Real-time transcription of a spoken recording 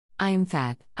I am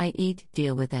fat, I eat,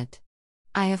 deal with it.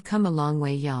 I have come a long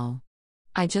way, y'all.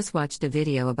 I just watched a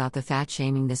video about the fat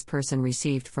shaming this person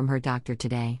received from her doctor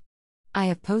today. I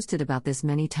have posted about this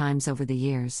many times over the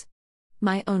years.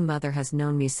 My own mother has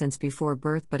known me since before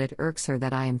birth, but it irks her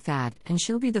that I am fat, and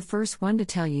she'll be the first one to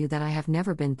tell you that I have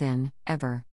never been thin,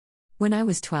 ever. When I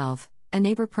was 12, a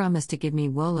neighbor promised to give me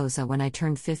Woloza when I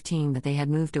turned 15, but they had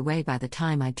moved away by the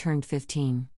time I turned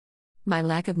 15. My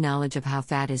lack of knowledge of how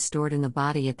fat is stored in the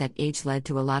body at that age led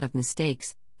to a lot of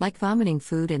mistakes, like vomiting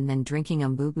food and then drinking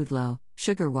Mbubudlo,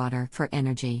 sugar water, for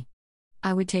energy.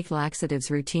 I would take laxatives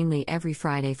routinely every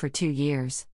Friday for 2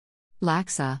 years.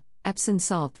 Laxa, Epsom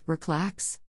salt,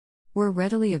 Reclax were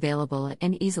readily available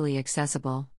and easily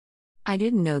accessible. I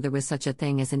didn't know there was such a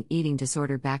thing as an eating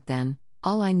disorder back then.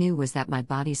 All I knew was that my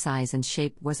body size and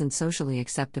shape wasn't socially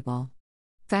acceptable.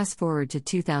 Fast forward to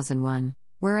 2001,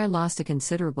 where I lost a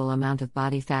considerable amount of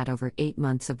body fat over 8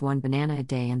 months of 1 banana a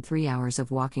day and 3 hours of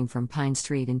walking from Pine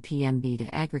Street in PMB to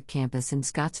Agric campus in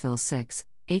Scottsville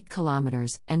 8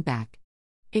 kilometers, and back.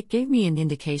 It gave me an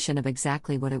indication of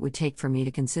exactly what it would take for me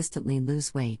to consistently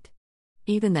lose weight.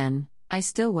 Even then, I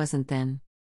still wasn't thin.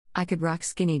 I could rock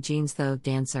skinny jeans though,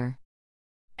 dancer.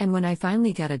 And when I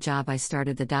finally got a job, I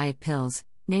started the diet pills,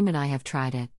 name it, I have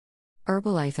tried it.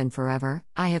 Herbalife and Forever,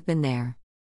 I have been there.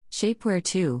 Shapewear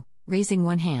too, raising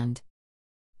one hand.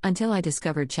 Until I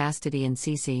discovered Chastity and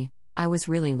CC, I was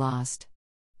really lost.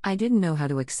 I didn't know how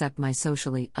to accept my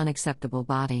socially unacceptable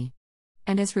body.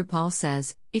 And as RuPaul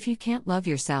says, if you can't love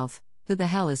yourself, who the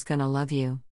hell is gonna love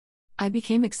you? I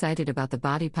became excited about the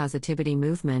body positivity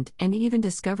movement and even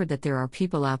discovered that there are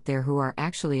people out there who are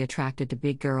actually attracted to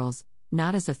big girls,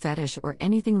 not as a fetish or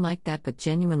anything like that, but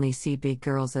genuinely see big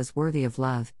girls as worthy of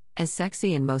love, as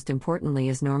sexy, and most importantly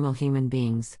as normal human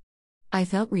beings. I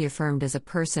felt reaffirmed as a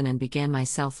person and began my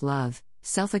self-love,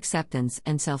 self-acceptance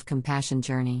and self-compassion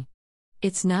journey.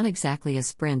 It's not exactly a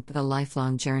sprint but a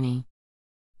lifelong journey.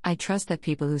 I trust that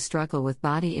people who struggle with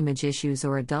body image issues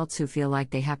or adults who feel like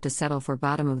they have to settle for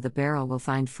bottom of the barrel will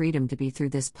find freedom to be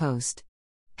through this post.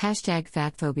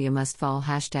 #fatphobia must fall,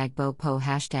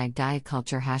 #BOPO, #diet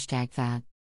culture, #fat.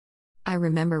 I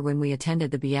remember when we attended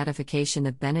the beatification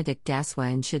of Benedict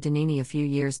Daswa in Chitanini a few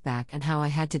years back, and how I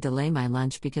had to delay my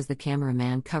lunch because the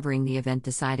cameraman covering the event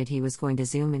decided he was going to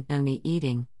zoom in on me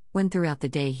eating, when throughout the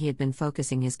day he had been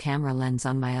focusing his camera lens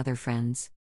on my other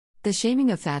friends. The shaming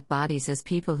of fat bodies as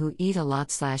people who eat a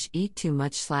lot / eat too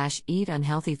much / eat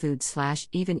unhealthy food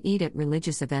 / even eat at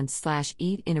religious events /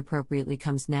 eat inappropriately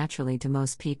comes naturally to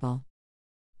most people.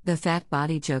 The fat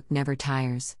body joke never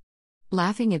tires.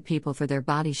 Laughing at people for their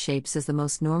body shapes is the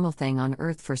most normal thing on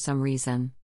earth for some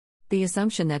reason. The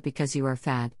assumption that because you are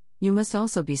fat, you must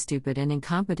also be stupid and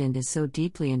incompetent is so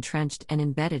deeply entrenched and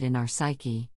embedded in our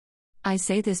psyche. I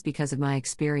say this because of my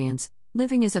experience,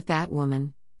 living as a fat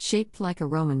woman, shaped like a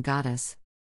Roman goddess.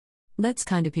 Let's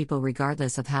kind to people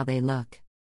regardless of how they look.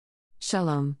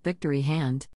 Shalom, victory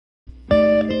hand.